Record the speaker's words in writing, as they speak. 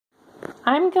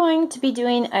I'm going to be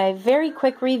doing a very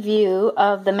quick review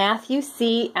of the Matthew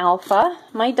C. Alpha.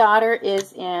 My daughter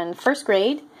is in first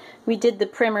grade. We did the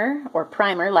primer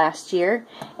last year,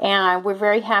 and we're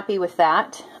very happy with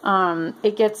that.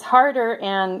 It gets harder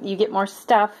and you get more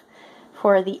stuff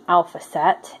for the Alpha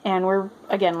set, and we're,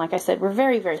 again, like I said, we're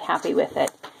very, very happy with it.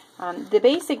 The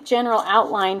basic general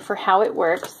outline for how it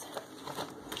works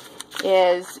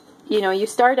is, you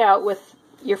start out with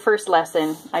your first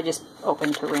lesson. I just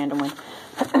opened to random one.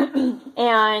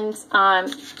 And,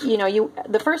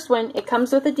 the first one, it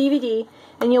comes with a DVD,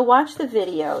 and you'll watch the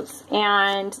videos.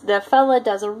 And the fella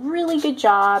does a really good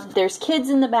job. There's kids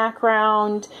in the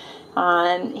background.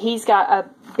 He's got a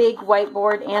big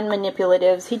whiteboard and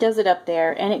manipulatives. He does it up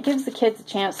there, and it gives the kids a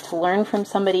chance to learn from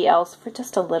somebody else for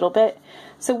just a little bit.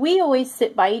 So we always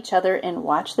sit by each other and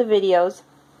watch the videos.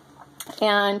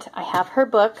 And I have her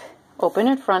book open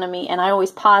in front of me, and I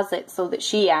always pause it so that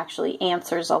she actually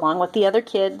answers along with the other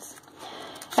kids.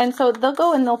 And so they'll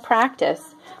go and they'll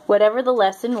practice whatever the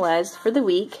lesson was for the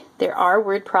week. There are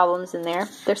word problems in there.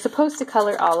 They're supposed to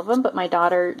color all of them, but my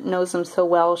daughter knows them so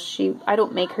well, I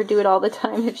don't make her do it all the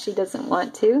time if she doesn't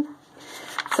want to.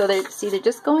 So they're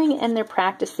just going and they're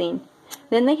practicing.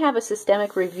 Then they have a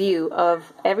systemic review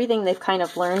of everything they've kind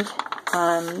of learned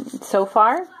so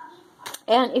far.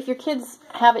 And if your kids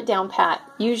have it down pat,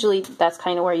 usually that's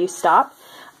kind of where you stop.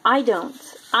 I don't.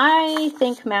 I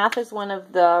think math is one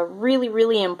of the really,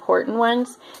 really important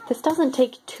ones. This doesn't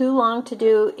take too long to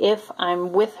do if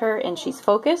I'm with her and she's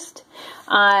focused.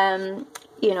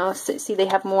 See, they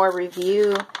have more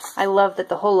review. I love that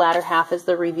the whole latter half is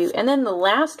the review. And then the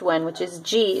last one, which is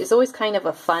G, is always kind of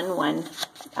a fun one.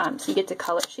 So you get to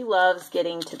color. She loves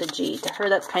getting to the G. To her,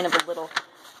 that's kind of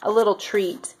a little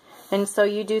treat. And so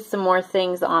you do some more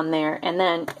things on there, and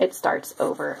then it starts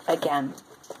over again.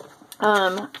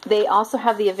 They also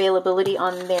have the availability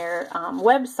on their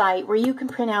website where you can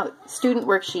print out student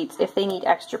worksheets if they need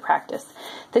extra practice.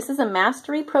 This is a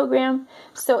mastery program,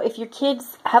 so if your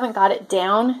kids haven't got it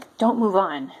down, don't move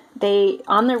on.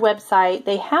 On their website,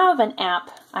 they have an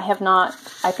app.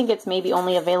 I think it's maybe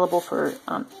only available for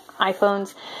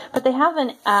iPhones, but they have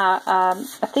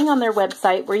a thing on their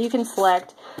website where you can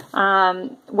select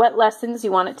what lessons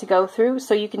you want it to go through.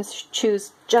 So you can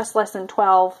choose just lesson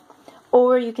 12,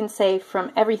 or you can say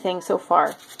from everything so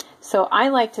far. So I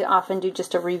like to often do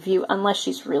just a review unless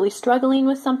she's really struggling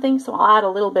with something, so I'll add a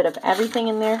little bit of everything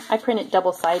in there. I print it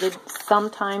double-sided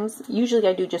sometimes. Usually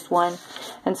I do just one,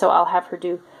 and so I'll have her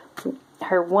do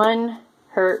her one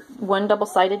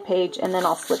double-sided page, and then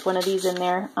I'll slip one of these in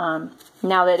there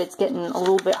now that it's getting a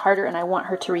little bit harder and I want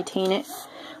her to retain it.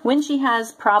 When she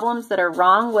has problems that are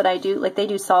wrong, what I do, like they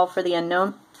do solve for the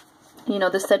unknown,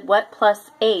 they said what plus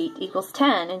 8 equals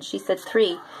 10, and she said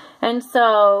 3. And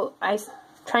so I'm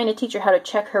trying to teach her how to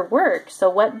check her work. So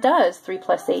what does 3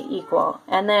 plus 8 equal?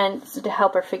 And then to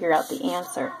help her figure out the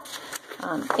answer.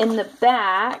 In the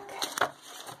back,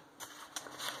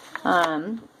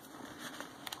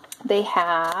 they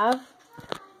have,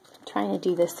 I'm trying to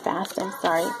do this fast, I'm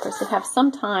sorry, of course they have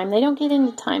some time. They don't get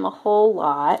into time a whole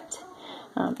lot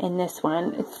in this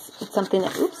one. It's something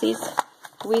that, oopsies,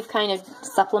 we've kind of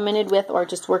supplemented with or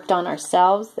just worked on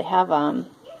ourselves. They have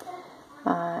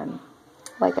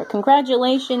like a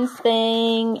congratulations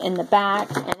thing in the back,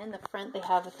 and in the front they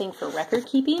have a thing for record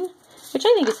keeping, which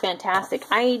I think is fantastic.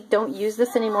 I don't use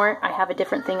this anymore. I have a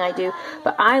different thing I do,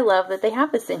 but I love that they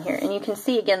have this in here. And you can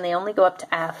see, again, they only go up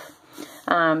to F.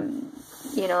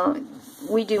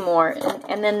 We do more.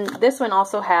 And then this one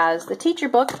also has the teacher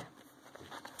book,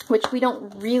 which we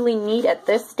don't really need at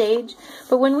this stage.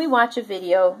 But when we watch a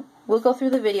video, we'll go through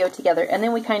the video together, and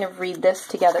then we kind of read this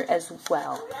together as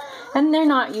well. And they're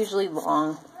not usually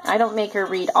long. I don't make her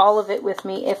read all of it with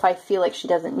me if I feel like she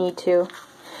doesn't need to.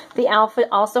 The Alpha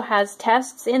also has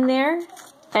tests in there,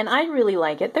 and I really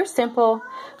like it. They're simple,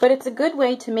 but it's a good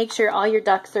way to make sure all your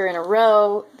ducks are in a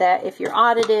row, that if you're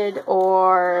audited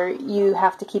or you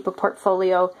have to keep a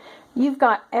portfolio, you've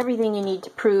got everything you need to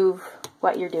prove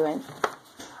what you're doing.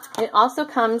 It also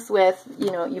comes with,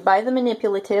 you buy the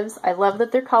manipulatives. I love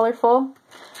that they're colorful.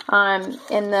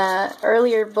 In the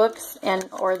earlier books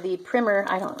or the primer,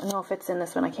 I don't know if it's in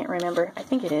this one, I can't remember. I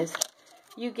think it is.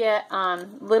 You get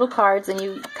little cards, and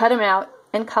you cut them out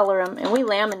and color them, and we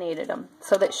laminated them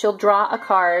so that she'll draw a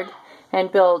card and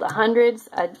build a hundreds,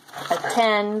 a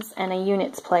tens, and a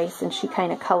units place, and she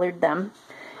kind of colored them.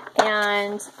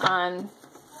 And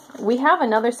we have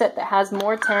another set that has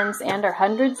more tens and our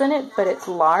hundreds in it, but it's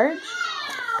large.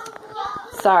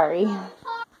 Sorry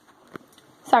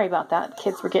about that.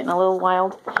 Kids were getting a little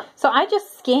wild. So I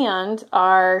just scanned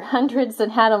our hundreds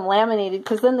and had them laminated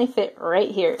because then they fit right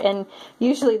here. And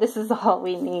usually this is all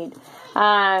we need.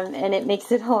 And it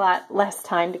makes it a lot less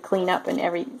time to clean up and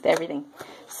everything.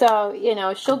 So, you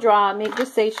know, she'll draw, maybe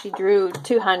just say she drew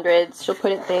 200s, she'll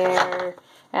put it there,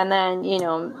 and then, you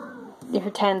know, her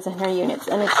tens and her units.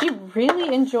 And she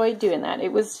really enjoyed doing that.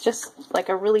 It was just like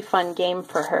a really fun game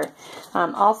for her.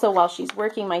 Also, while she's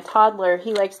working, my toddler,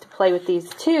 he likes to play with these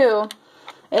too.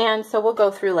 And so we'll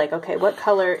go through like, okay, what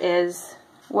colors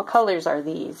are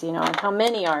these, you know, and how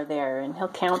many are there, and he'll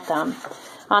count them.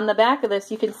 On the back of this,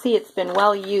 you can see it's been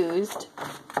well used.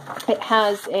 It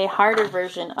has a harder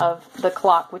version of the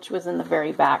clock, which was in the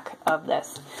very back of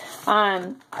this.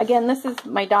 Again, this is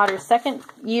my daughter's second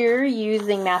year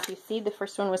using Matthew C. The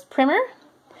first one was Primer.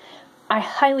 I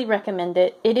highly recommend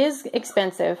it. It is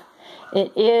expensive.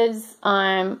 It is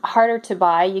harder to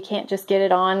buy. You can't just get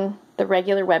it on the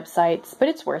regular websites, but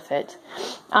it's worth it.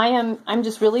 I'm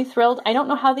just really thrilled. I don't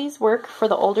know how these work for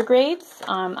the older grades.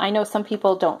 I know some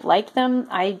people don't like them.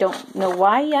 I don't know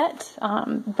why yet,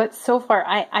 but so far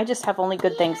I just have only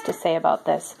good things to say about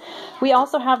this. We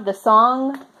also have the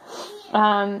song.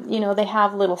 You know, they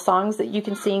have little songs that you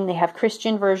can sing. They have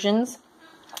Christian versions.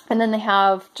 And then they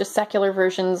have just secular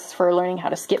versions for learning how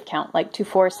to skip count, like 2,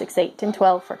 4, 6, 8, 10,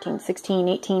 12, 14, 16,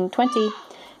 18, 20.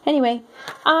 Anyway,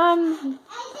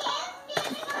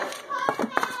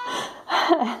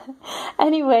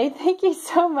 anyway, thank you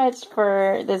so much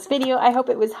for this video. I hope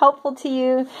it was helpful to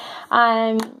you.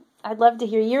 I'd love to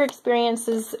hear your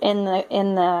experiences in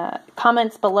the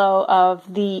comments below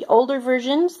of the older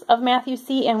versions of Matthew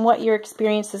C. and what your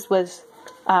experiences was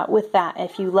with that,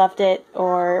 if you loved it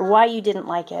or why you didn't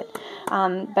like it.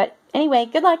 But anyway,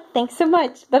 good luck. Thanks so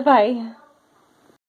much. Bye-bye.